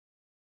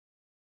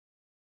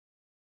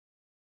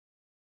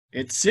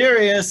It's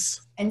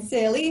serious. And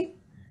silly,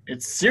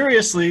 It's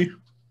seriously,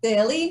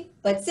 silly,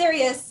 but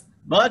serious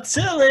but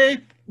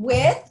silly.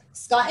 with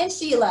Scott and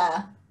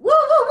Sheila. Woo,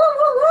 woo, woo,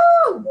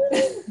 woo,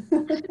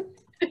 woo!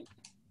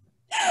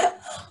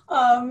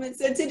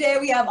 So today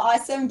we have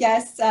awesome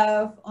guests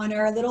on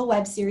our little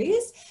web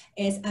series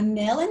is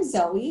Emile and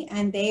Zoe,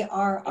 and they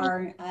are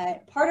our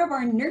part of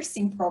our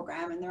nursing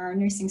program, and they're our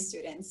nursing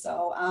students.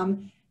 So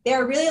they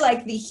are really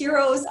like the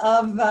heroes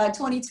of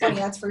 2020,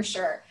 that's for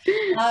sure.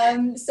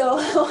 So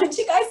I want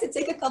you guys to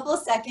take a couple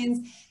of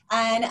seconds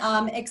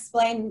and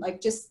explain,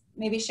 like just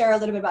maybe share a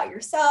little bit about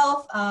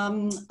yourself, a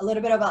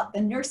little bit about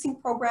the nursing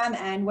program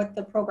and what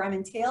the program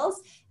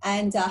entails,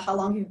 and how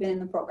long you've been in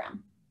the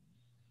program.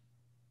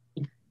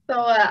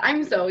 So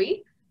I'm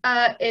Zoe.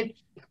 It's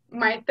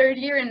my third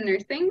year in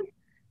nursing,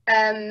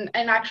 and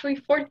actually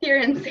fourth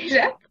year in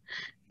CEGEP.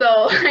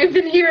 So I've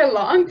been here a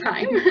long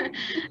time.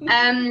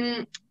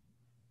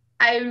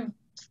 I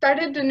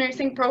started the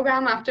nursing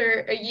program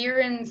after a year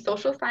in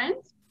social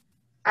science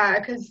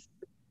because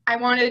I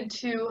wanted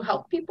to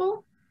help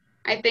people,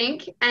 I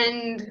think,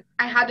 and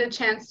I had a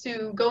chance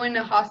to go in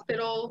a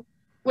hospital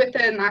with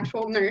an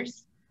actual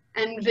nurse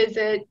and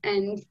visit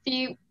and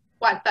see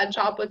what that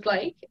job was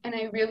like, and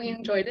I really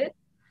enjoyed it.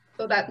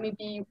 So that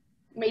maybe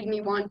made me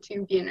want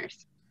to be a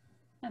nurse.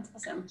 That's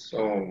awesome.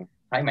 So,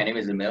 hi, my name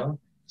is Emile.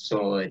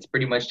 So it's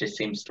pretty much the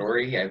same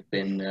story.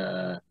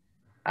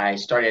 I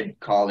started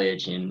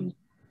college in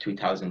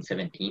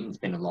 2017. It's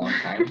been a long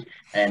time.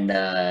 And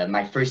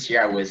my first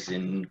year I was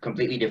in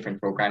completely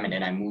different program, and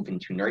then I moved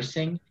into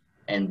nursing.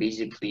 And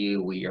basically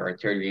we are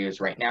third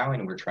years right now,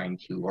 and we're trying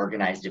to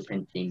organize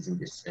different things in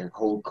this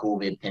whole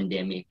COVID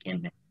pandemic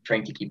and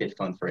trying to keep it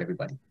fun for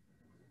everybody.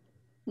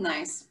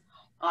 Nice.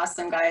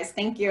 Awesome, guys.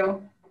 Thank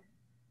you.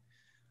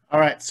 All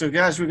right, so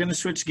guys, we're going to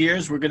switch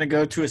gears. We're going to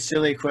go to a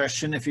silly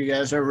question if you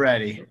guys are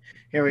ready.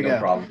 Here we go. No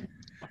problem.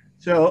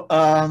 So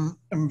I'm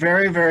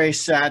very, very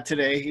sad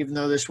today, even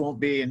though this won't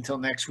be until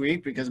next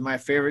week, because my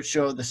favorite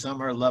show of the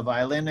summer, Love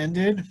Island,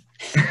 ended.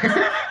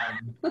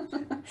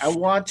 I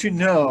want to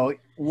know,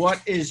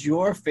 what is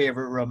your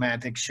favorite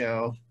romantic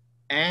show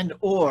and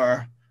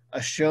or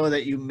a show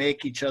that you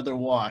make each other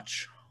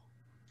watch?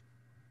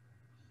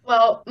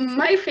 Well,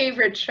 my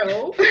favorite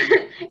show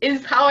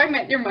is How I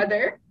Met Your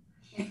Mother.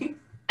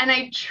 And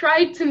I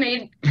tried to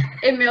make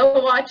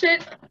Emile watch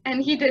it,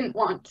 and he didn't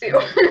want to.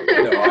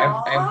 No,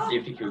 I have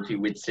difficulty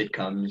with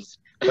sitcoms,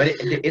 but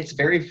it's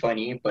very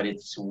funny, but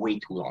it's way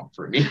too long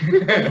for me.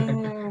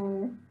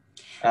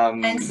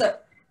 And so,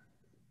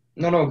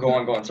 no, go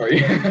on, sorry.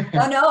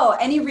 no,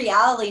 any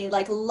reality,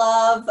 like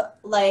love,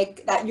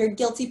 like that your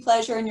guilty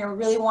pleasure and you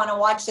really want to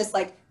watch this,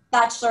 like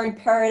Bachelor in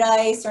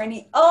Paradise or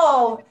any,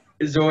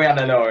 Zoe,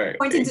 no.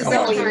 Pointing to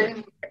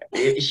Zoe.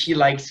 She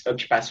likes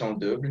Occupation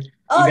Double.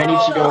 Oh, Even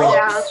if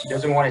yeah. she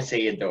doesn't want to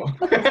say it though.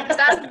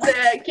 That's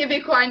the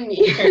Québécois in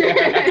me.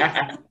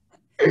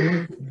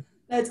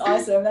 That's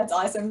awesome. That's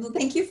awesome. Well,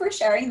 thank you for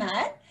sharing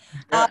that.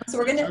 So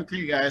we're gonna.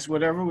 Okay, guys.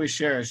 Whatever we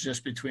share is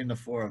just between the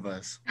four of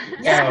us.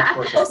 Yeah, of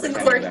course. Close in the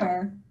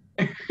corner.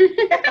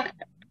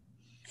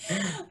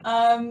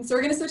 So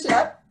we're gonna switch it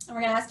up, and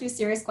we're gonna ask you a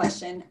serious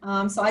question.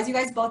 So as you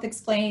guys both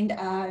explained,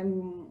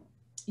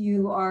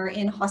 you are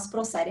in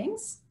hospital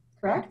settings,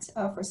 correct,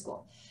 for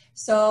school.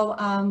 So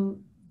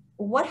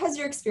what has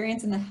your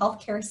experience in the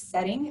healthcare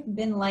setting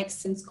been like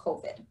since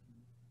COVID?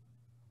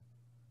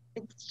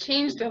 It's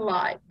changed a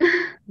lot.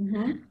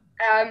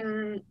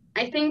 Mm-hmm.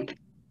 I think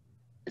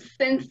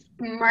since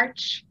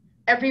March,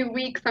 every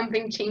week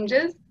something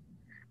changes.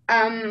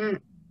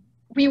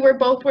 We were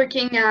both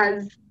working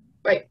as,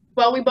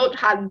 we both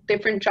had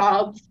different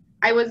jobs.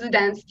 I was a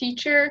dance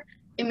teacher.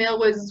 Emile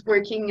was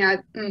working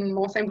at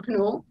Mont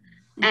Saint-Bruno.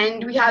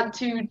 And we had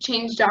to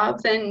change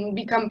jobs and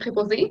become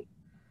préposé.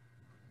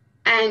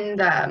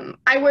 And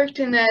I worked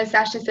in a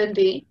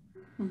CHSLD,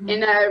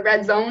 in a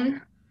red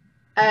zone,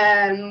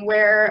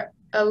 where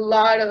a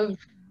lot of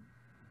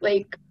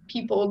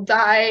people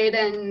died,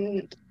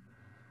 and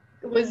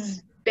it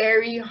was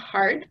very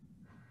hard.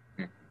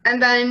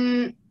 And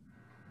then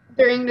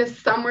during the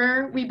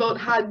summer, we both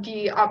had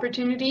the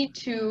opportunity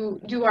to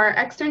do our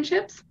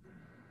externships.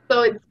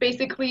 So it's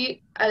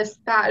basically a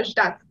stage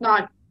that's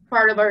not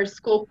part of our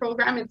school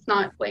program. It's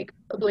not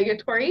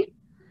obligatory.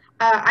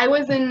 I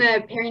was in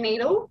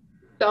perinatal,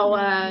 so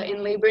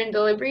in labor and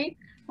delivery,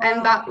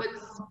 and that was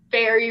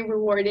very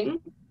rewarding.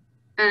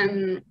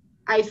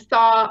 I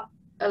saw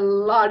a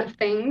lot of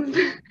things,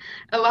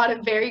 a lot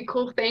of very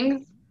cool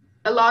things,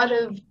 a lot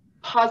of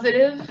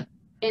positive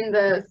in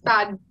the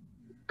sad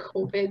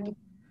COVID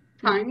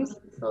times.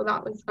 So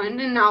that was fun.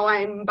 And now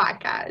I'm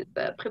back as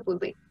a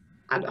préposé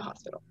at the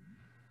hospital.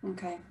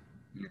 Okay.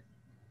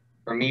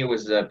 For me, it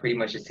was pretty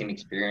much the same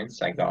experience.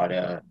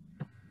 The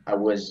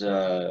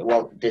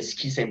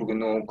Ski Saint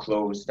Bruno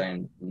closed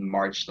in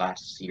March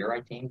last year,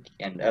 I think,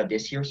 and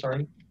this year,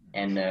 sorry.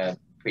 And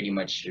pretty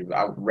much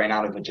I ran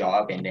out of a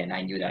job, and then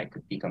I knew that I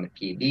could become a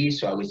PAB,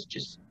 so I was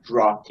just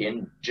dropped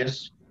in.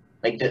 Just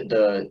like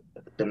the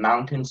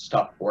mountain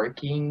stopped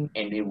working,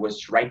 and it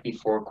was right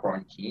before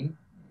quarantine.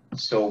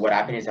 So what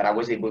happened is that I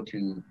was able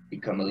to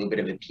become a little bit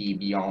of a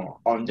PB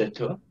on the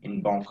tas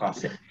in bon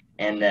français.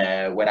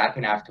 And what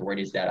happened afterward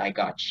is that I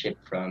got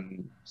shipped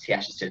from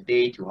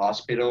CHSLD to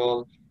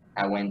hospital.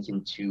 I went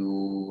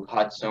into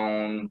hot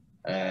zone,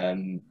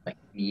 like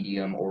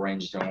medium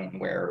orange zone,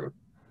 where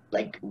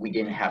like we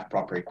didn't have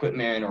proper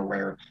equipment, or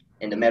where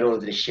in the middle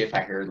of the shift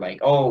I heard like,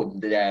 oh,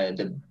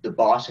 the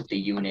boss of the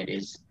unit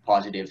is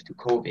positive to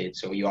COVID,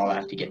 so you all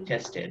have to get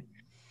tested.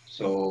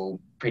 So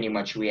pretty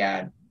much we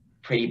had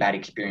pretty bad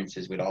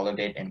experiences with all of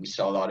it, and we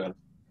saw a lot of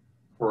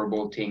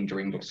horrible things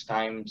during those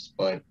times.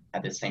 But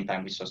at the same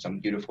time, we saw some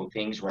beautiful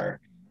things where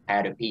I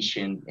had a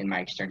patient in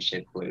my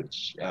externship,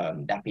 which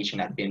that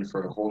patient had been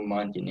for a whole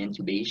month in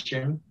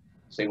intubation.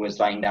 So he was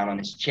lying down on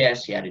his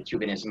chest. He had a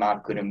tube in his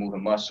mouth, couldn't move a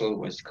muscle,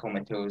 was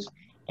comatose.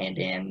 And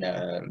then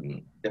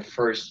the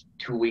first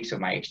 2 weeks of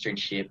my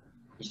externship,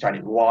 he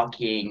started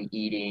walking,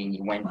 eating.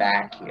 He went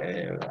back.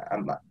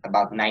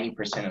 About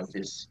 90% of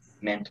his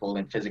mental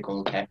and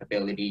physical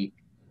capability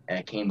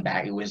came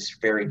back. It was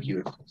very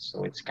beautiful.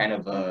 So it's kind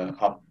of a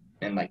hot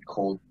and like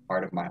cold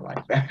part of my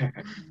life.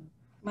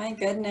 My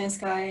goodness,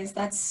 guys,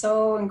 that's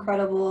so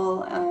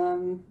incredible.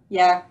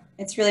 Yeah,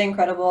 it's really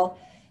incredible.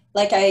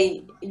 Like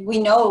we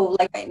know,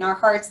 like in our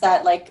hearts,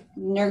 that like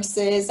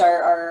nurses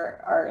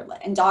are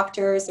and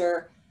doctors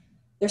they're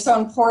so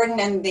important,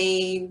 and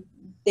they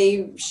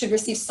should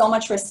receive so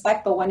much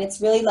respect. But when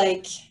it's really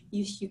like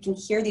you can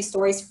hear these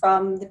stories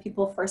from the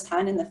people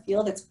firsthand in the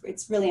field,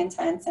 it's really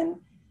intense. And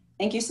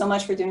thank you so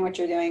much for doing what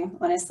you're doing,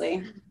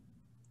 honestly.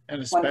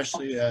 And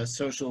especially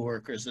social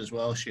workers as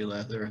well,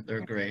 Sheila.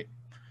 They're great.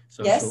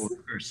 Yes.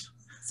 Workers.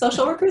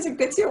 Social workers are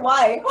good too.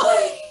 Why?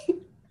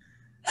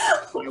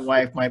 My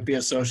wife might be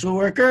a social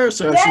worker,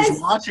 so Yes.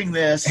 she's watching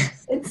this.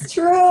 It's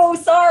true.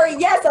 Sorry.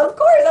 Yes, of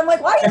course. I'm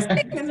like, why are you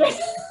saying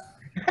this?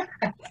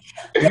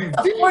 Yes,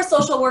 of course,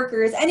 social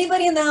workers.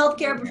 Anybody in the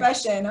healthcare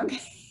profession.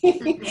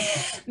 Okay.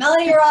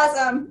 Melanie, you're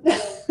awesome.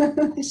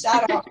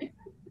 Shout out.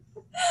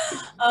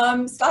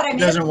 Scott, She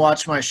doesn't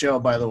watch my show,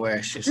 by the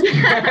way. She's Scott,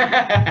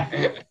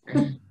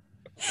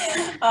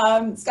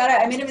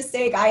 I made a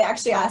mistake. I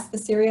actually asked the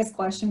serious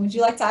question. Would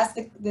you like to ask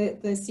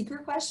the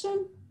secret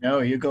question?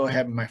 No, you go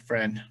ahead, my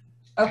friend.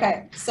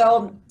 Okay,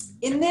 so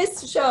in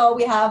this show,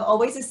 we have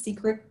always a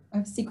secret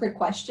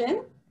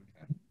question.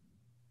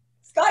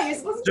 Scott, you're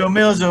supposed to.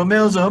 Zomil.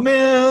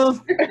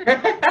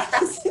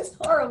 This is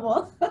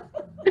horrible.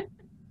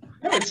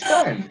 It's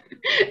fun.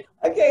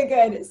 Okay,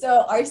 good.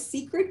 So our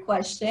secret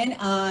question,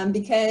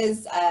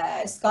 because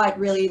Scott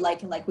really,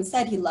 like we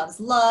said, he loves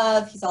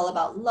love. He's all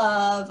about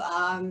love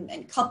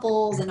and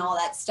couples and all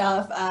that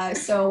stuff.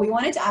 So we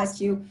wanted to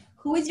ask you,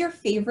 who is your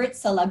favorite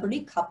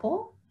celebrity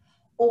couple?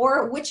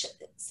 Or which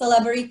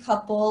celebrity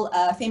couple,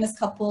 famous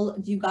couple,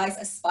 do you guys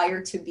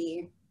aspire to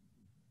be?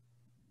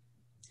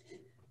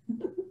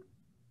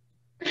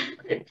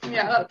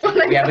 Yeah, that's what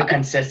We have a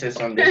consensus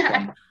on this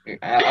one.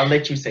 I'll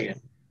let you say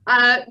it.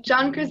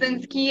 John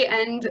Krasinski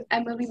and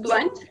Emily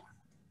Blunt.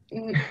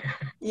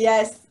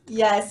 Yes,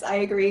 I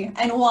agree.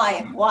 And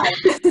why? Why?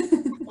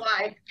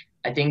 Why?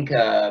 I think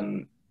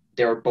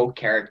they're both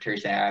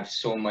characters that have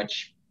so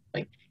much,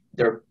 like,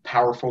 they're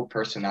powerful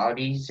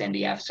personalities, and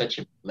they have such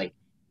a like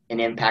an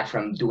impact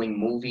from doing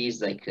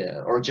movies like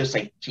or just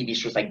like TV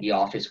shows like The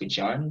Office with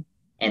John.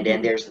 And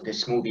then there's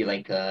this movie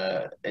like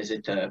is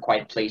it A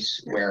Quiet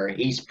Place, where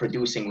he's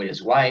producing with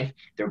his wife.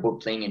 They're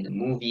both playing in the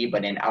movie,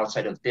 but then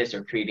outside of this,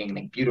 they're creating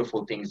like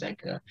beautiful things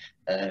like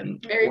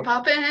Mary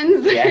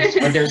Poppins. yes,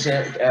 but there's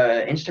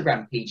a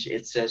Instagram page.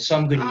 It's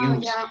Some Good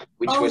News,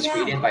 which was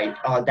created by.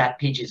 Oh, that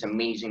page is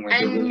amazing. Where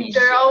And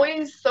they're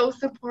always so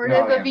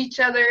supportive of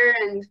each other,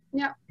 and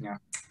yeah.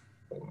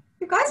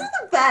 You guys are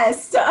the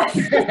best.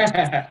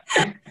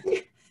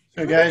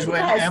 So guys,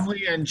 when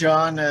Emily and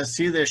John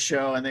see this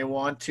show and they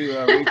want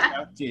to reach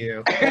out to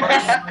you,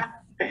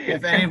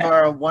 if any of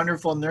our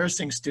wonderful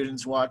nursing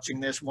students watching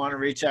this want to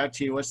reach out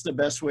to you, what's the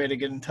best way to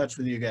get in touch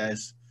with you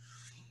guys?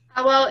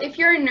 Well, if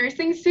you're a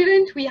nursing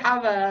student, we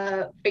have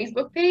a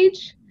Facebook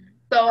page.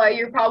 So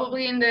you're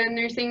probably in the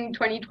Nursing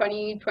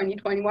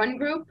 2020-2021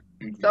 group.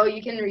 So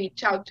you can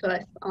reach out to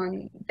us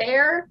on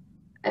there.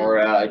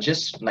 Or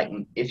just like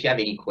if you have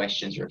any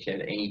questions or if you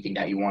have anything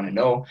that you want to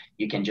know,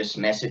 you can just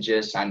message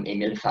us. I'm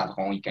Emile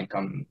Favron. You can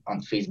come on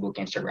Facebook,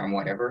 Instagram,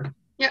 whatever.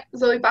 Yeah,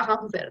 Zoe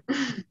Parent-Rozel.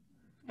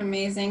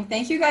 Amazing.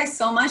 Thank you guys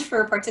so much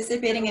for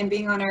participating and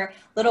being on our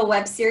little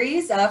web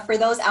series. For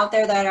those out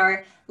there that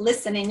are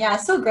listening, yeah,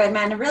 so good,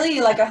 man.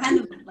 Really like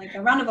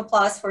a round of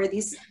applause for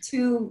these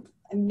two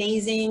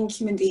amazing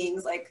human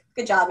beings. Like,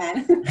 good job,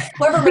 man.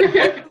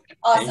 Whoever,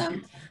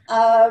 awesome.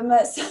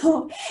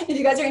 So if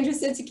you guys are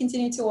interested to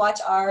continue to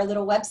watch our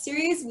little web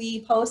series,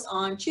 we post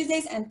on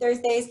Tuesdays and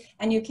Thursdays,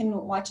 and you can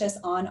watch us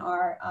on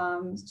our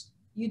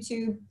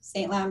YouTube,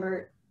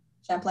 Saint-Lambert,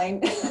 Champlain,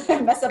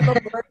 mess up the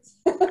words,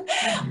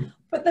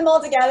 put them all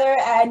together,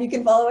 and you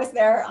can follow us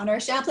there on our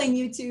Champlain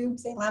YouTube,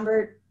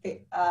 Saint-Lambert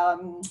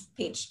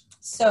page.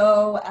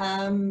 So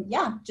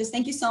yeah, just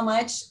thank you so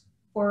much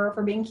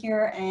for being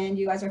here, and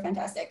you guys are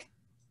fantastic.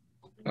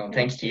 Well,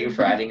 thanks to you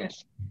for having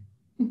us.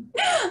 All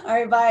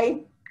right, bye.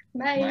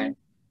 Bye. Bye.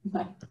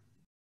 Bye.